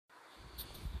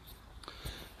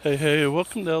Hey,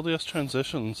 welcome to LDS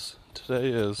Transitions. Today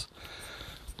is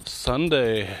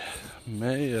Sunday,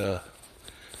 May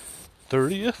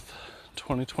 30th,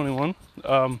 2021.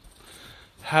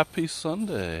 Happy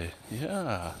Sunday,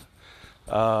 yeah.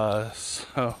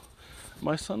 So,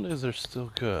 my Sundays are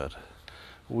still good.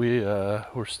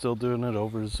 We're still doing it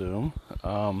over Zoom.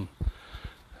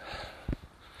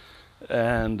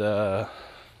 And the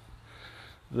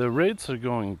rates are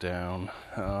going down.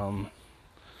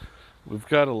 We've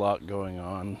got a lot going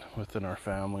on within our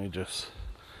family, just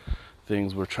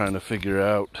things we're trying to figure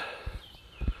out.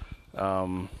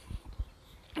 And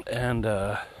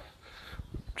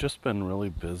just been really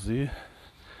busy.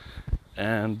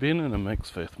 And being in a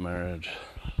mixed faith marriage,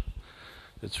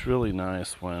 it's really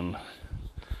nice when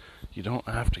you don't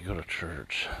have to go to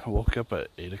church. I woke up at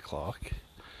 8 o'clock.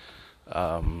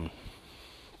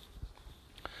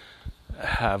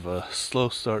 Have a slow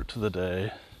start to the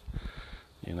day.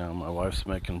 You know, my wife's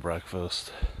making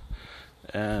breakfast,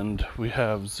 and we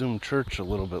have Zoom church a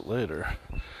little bit later.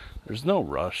 There's no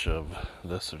rush of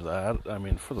this or that. I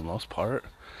mean, for the most part,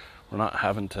 we're not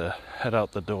having to head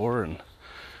out the door and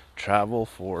travel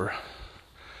for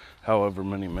however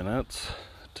many minutes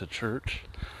to church.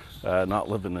 Not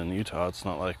living in Utah, it's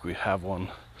not like we have one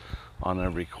on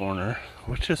every corner,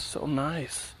 which is so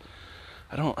nice.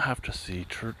 I don't have to see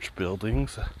church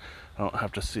buildings. I don't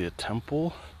have to see a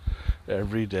temple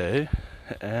every day,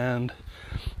 and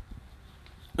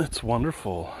it's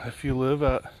wonderful. If you live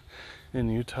in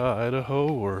Utah,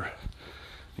 Idaho, or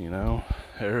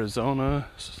Arizona,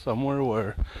 somewhere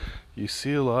where you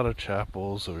see a lot of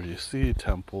chapels or you see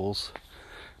temples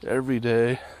every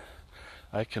day,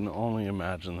 I can only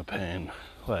imagine the pain.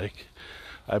 Like,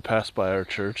 I pass by our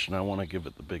church and I want to give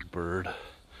it the big bird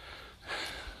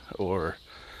or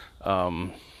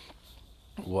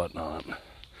whatnot.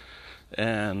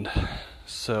 And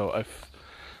so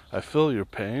I feel your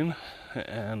pain,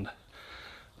 and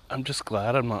I'm just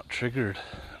glad I'm not triggered.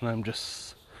 And I'm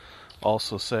just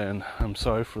also saying I'm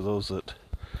sorry for those that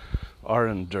are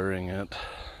enduring it.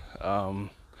 And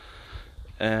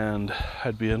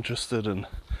I'd be interested in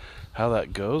how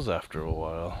that goes after a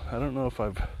while. I don't know if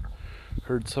I've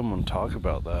heard someone talk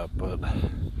about that, but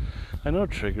I know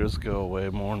triggers go away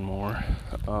more and more.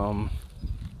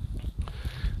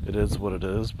 It is what it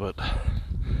is, but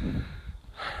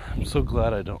I'm so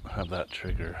glad I don't have that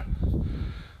trigger.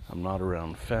 I'm not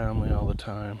around family all the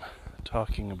time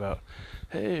talking about,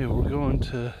 hey, we're going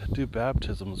to do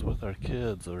baptisms with our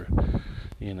kids, or,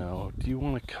 do you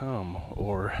want to come,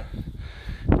 or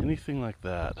anything like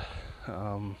that.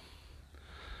 I'm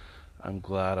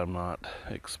glad I'm not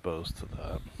exposed to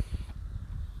that.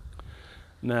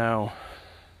 Now,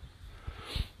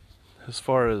 as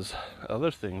far as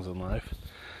other things in life,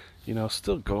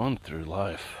 still going through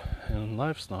life, and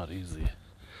life's not easy.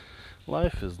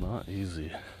 Life is not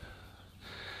easy.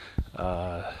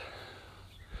 But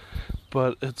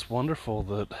it's wonderful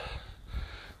that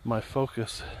my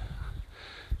focus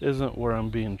isn't where I'm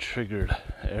being triggered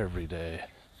every day.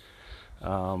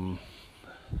 I'm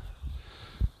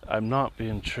not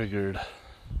being triggered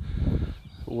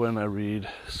when I read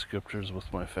scriptures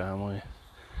with my family,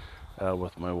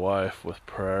 with my wife, with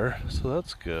prayer, so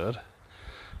that's good.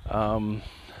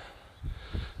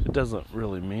 It doesn't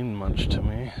really mean much to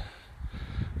me.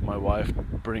 My wife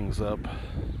brings up,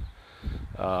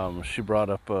 she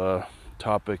brought up a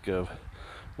topic of,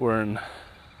 we're in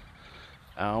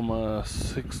Alma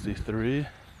 63,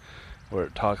 where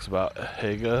it talks about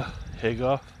Hagoth,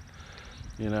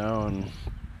 and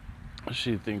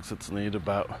she thinks it's neat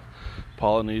about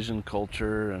Polynesian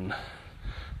culture and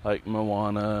like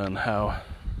Moana, and how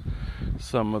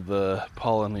some of the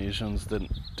Polynesians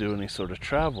didn't do any sort of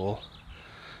travel,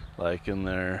 like in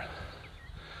their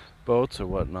boats or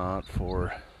whatnot,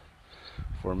 for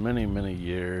many, many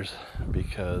years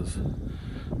because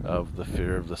of the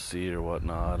fear of the sea or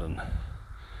whatnot. And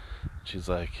she's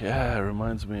like, yeah, it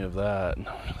reminds me of that. And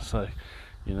I'm just like,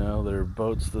 their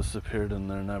boats disappeared and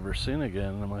they're never seen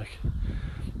again. And I'm like,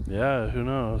 yeah, who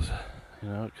knows?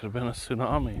 It could have been a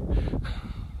tsunami.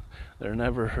 They're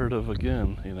never heard of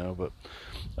again, but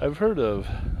I've heard of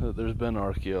that there's been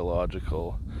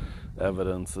archaeological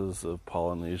evidences of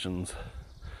Polynesians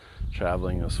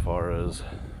traveling as far as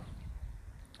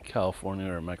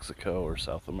California or Mexico or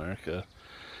South America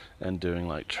and doing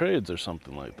like trades or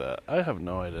something like that. I have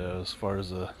no idea as far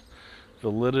as the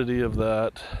validity of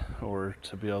that, or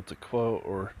to be able to quote,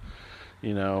 or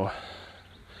who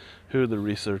the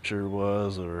researcher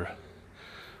was or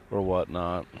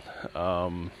whatnot.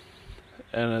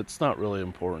 And it's not really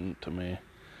important to me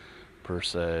per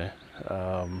se.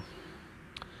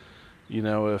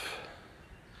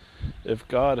 if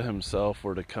God himself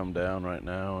were to come down right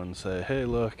now and say, hey,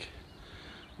 look,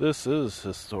 this is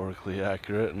historically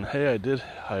accurate, and hey, I did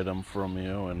hide them from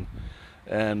you,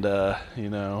 and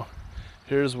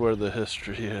here's where the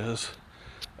history is.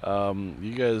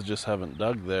 You guys just haven't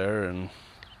dug there, and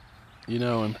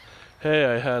hey,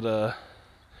 I had I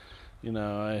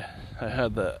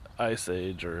had the Ice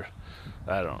Age, or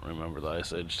I don't remember the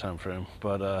Ice Age time frame,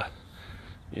 but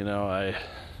I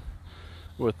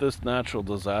with this natural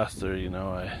disaster,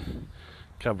 I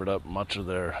covered up much of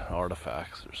their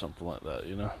artifacts or something like that,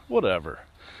 whatever.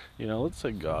 Let's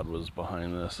say God was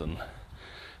behind this and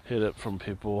hid it from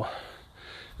people.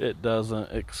 It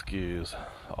doesn't excuse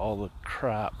all the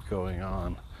crap going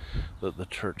on that the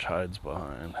church hides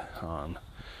behind on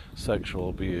sexual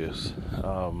abuse.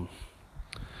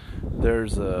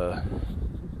 There's a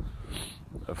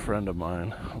friend of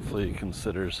mine, hopefully he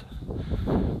considers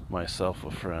myself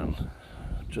a friend,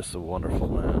 just a wonderful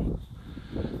man,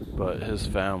 but his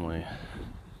family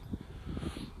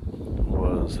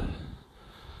was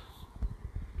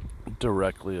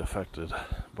directly affected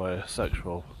by a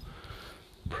sexual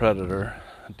predator,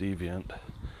 deviant,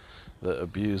 that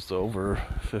abused over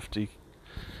 50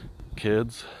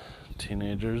 kids,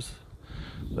 teenagers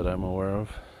that I'm aware of,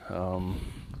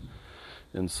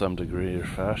 in some degree or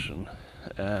fashion.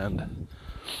 And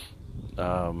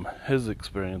his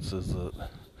experience is that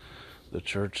the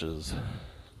church has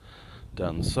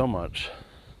done so much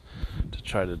to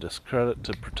try to discredit,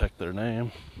 to protect their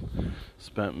name,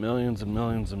 spent millions and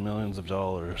millions and millions of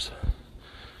dollars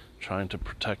trying to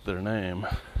protect their name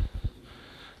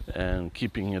and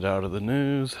keeping it out of the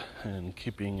news and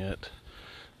keeping it,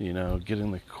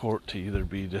 getting the court to either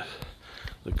be the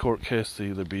court case to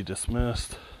either be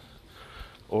dismissed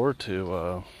or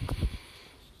to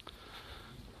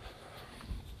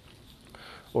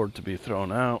be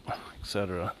thrown out,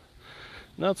 etc.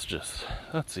 And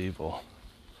that's evil.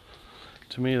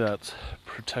 To me, that's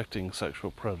protecting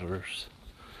sexual predators.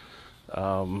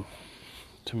 To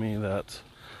me, that's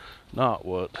not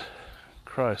what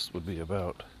Christ would be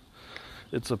about.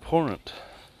 It's abhorrent.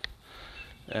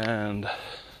 And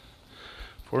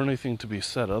for anything to be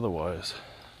said otherwise,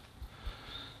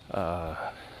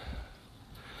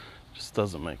 just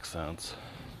doesn't make sense,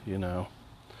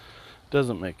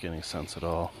 Doesn't make any sense at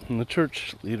all. And the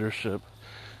church leadership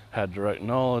had direct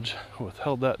knowledge,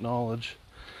 withheld that knowledge,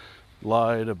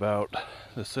 lied about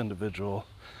this individual,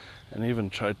 and even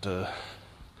tried to,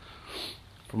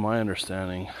 from my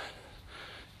understanding,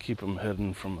 keep him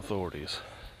hidden from authorities.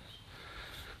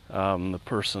 The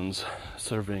person's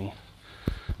serving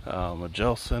a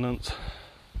jail sentence.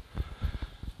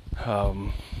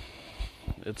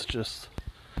 It's just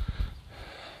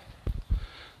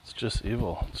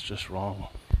evil. It's just wrong.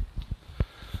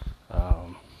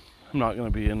 I'm not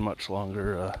going to be in much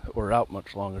longer, or out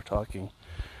much longer talking.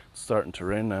 It's starting to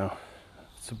rain now.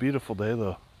 It's a beautiful day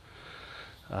though.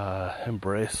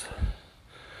 Embrace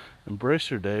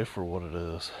your day for what it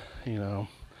is.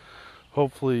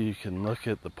 Hopefully you can look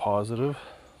at the positive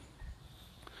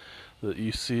that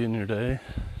you see in your day,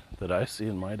 that I see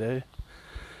in my day,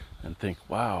 and think,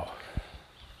 wow,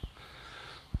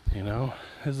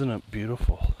 isn't it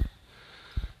beautiful?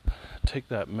 Take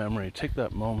that memory, take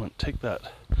that moment, take that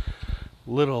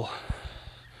little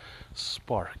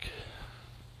spark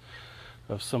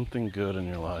of something good in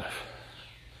your life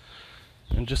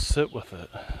and just sit with it,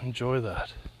 enjoy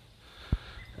that,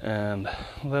 and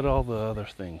let all the other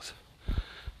things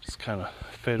just kind of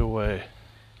fade away.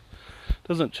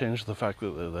 Doesn't change the fact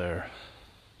that they're there.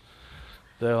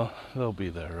 They'll be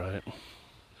there, right?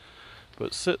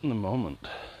 But sit in the moment,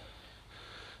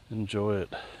 enjoy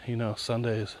it.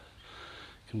 Sundays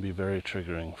can be very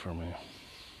triggering for me.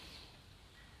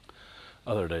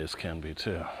 Other days can be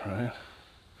too, right?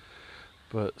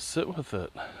 But sit with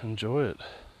it, enjoy it,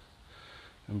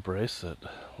 embrace it,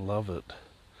 love it.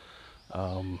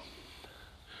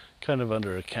 Kind of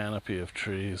under a canopy of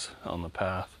trees on the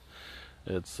path.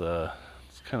 It's kind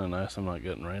of nice. I'm not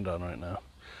getting rained on right now.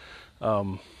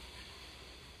 And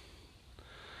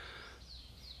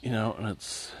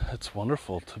it's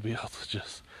wonderful to be able to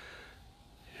just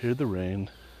hear the rain.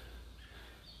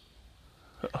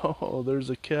 Oh, there's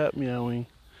a cat meowing.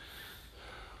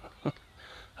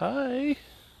 Hi.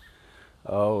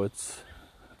 Oh, it's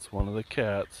one of the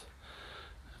cats.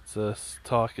 It's us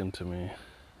talking to me.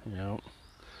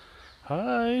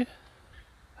 Hi.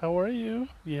 How are you?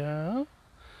 Yeah.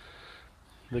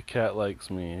 The cat likes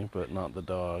me, but not the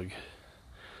dog.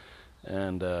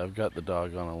 And I've got the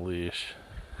dog on a leash,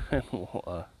 and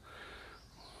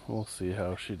we'll see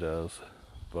how she does.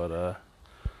 But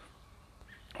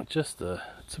it's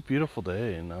a beautiful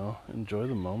day, you know. Enjoy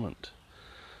the moment.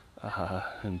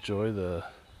 Enjoy the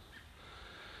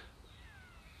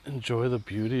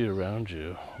beauty around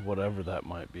you, whatever that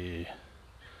might be.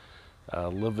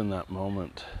 Live in that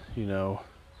moment, you know.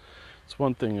 It's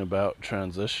one thing about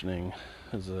transitioning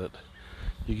is that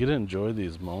you get to enjoy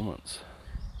these moments.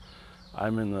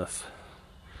 I'm in this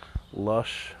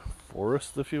lush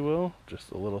forest, if you will,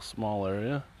 just a little small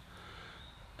area,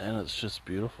 and it's just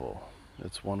beautiful.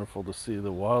 It's wonderful to see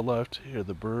the wildlife, to hear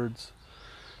the birds.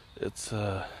 It's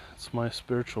my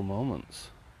spiritual moments.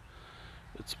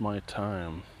 It's my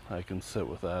time. I can sit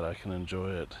with that. I can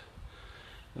enjoy it.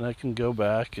 And I can go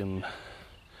back and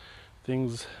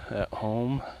things at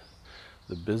home,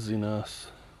 the busyness,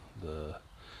 the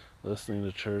listening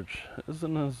to church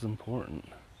isn't as important.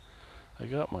 I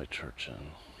got my church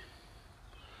in.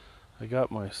 I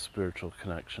got my spiritual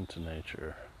connection to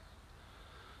nature.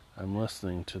 I'm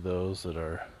listening to those that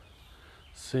are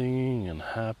singing and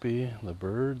happy, the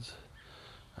birds.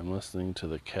 I'm listening to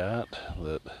the cat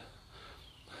that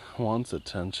wants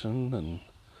attention and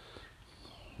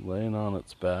laying on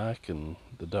its back, and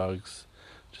the dog's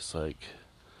just like,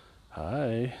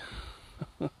 hi.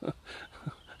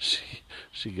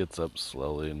 She gets up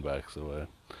slowly and backs away.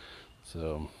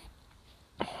 So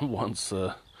once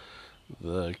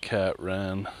the cat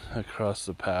ran across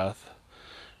the path,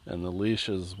 and the leash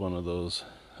is one of those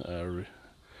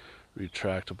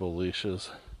retractable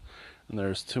leashes, and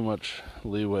there's too much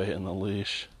leeway in the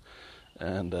leash,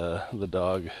 and the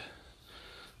dog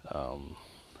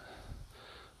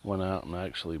went out and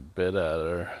actually bit at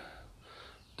her.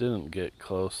 Didn't get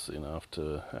close enough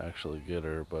to actually get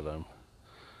her, but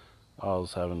I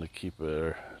was having to keep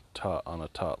her taut on a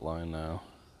taut line now.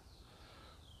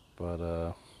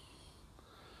 But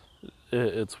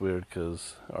it's weird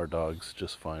because our dog's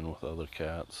just fine with other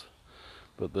cats,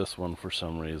 but this one, for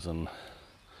some reason,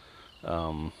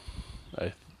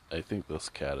 I think this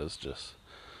cat is just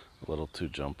a little too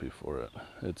jumpy for it.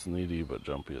 It's needy but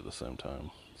jumpy at the same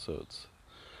time, so it's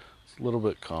a little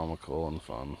bit comical and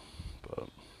fun, but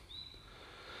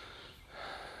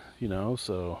you know,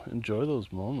 so enjoy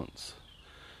those moments.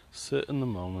 Sit in the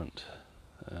moment.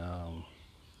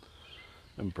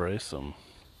 Embrace them.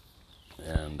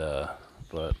 And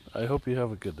but I hope you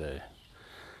have a good day.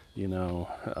 You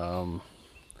know,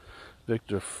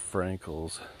 Viktor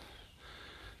Frankl's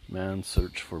Man's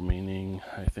Search for Meaning,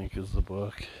 I think, is the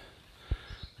book.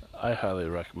 I highly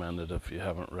recommend it if you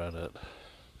haven't read it.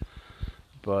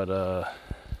 But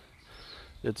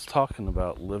it's talking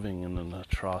about living in an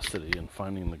atrocity and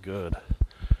finding the good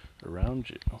around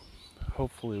you.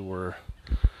 Hopefully we're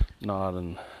not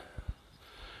in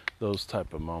those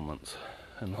type of moments,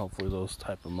 and hopefully those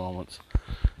type of moments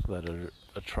that are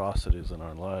atrocities in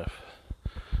our life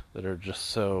that are just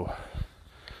so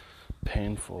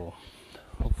painful,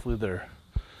 hopefully they're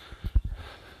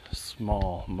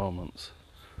small moments,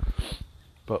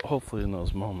 but hopefully in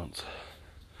those moments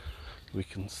we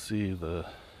can see the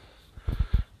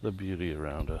beauty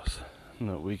around us, and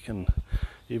that we can,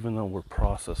 even though we're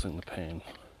processing the pain,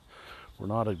 we're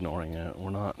not ignoring it,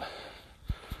 we're not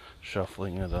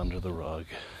shuffling it under the rug,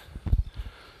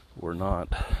 we're not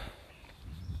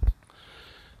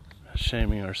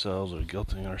shaming ourselves or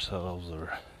guilting ourselves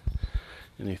or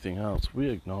anything else. We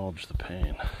acknowledge the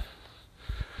pain,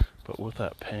 but with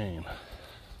that pain,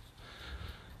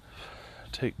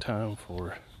 take time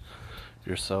for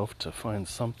yourself to find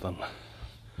something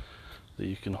that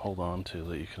you can hold on to,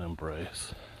 that you can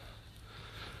embrace,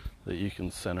 that you can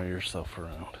center yourself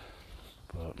around.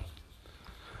 But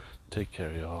take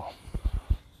care, y'all.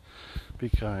 Be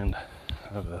kind.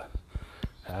 Have a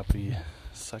happy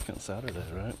second Saturday,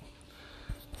 right?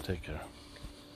 Take care.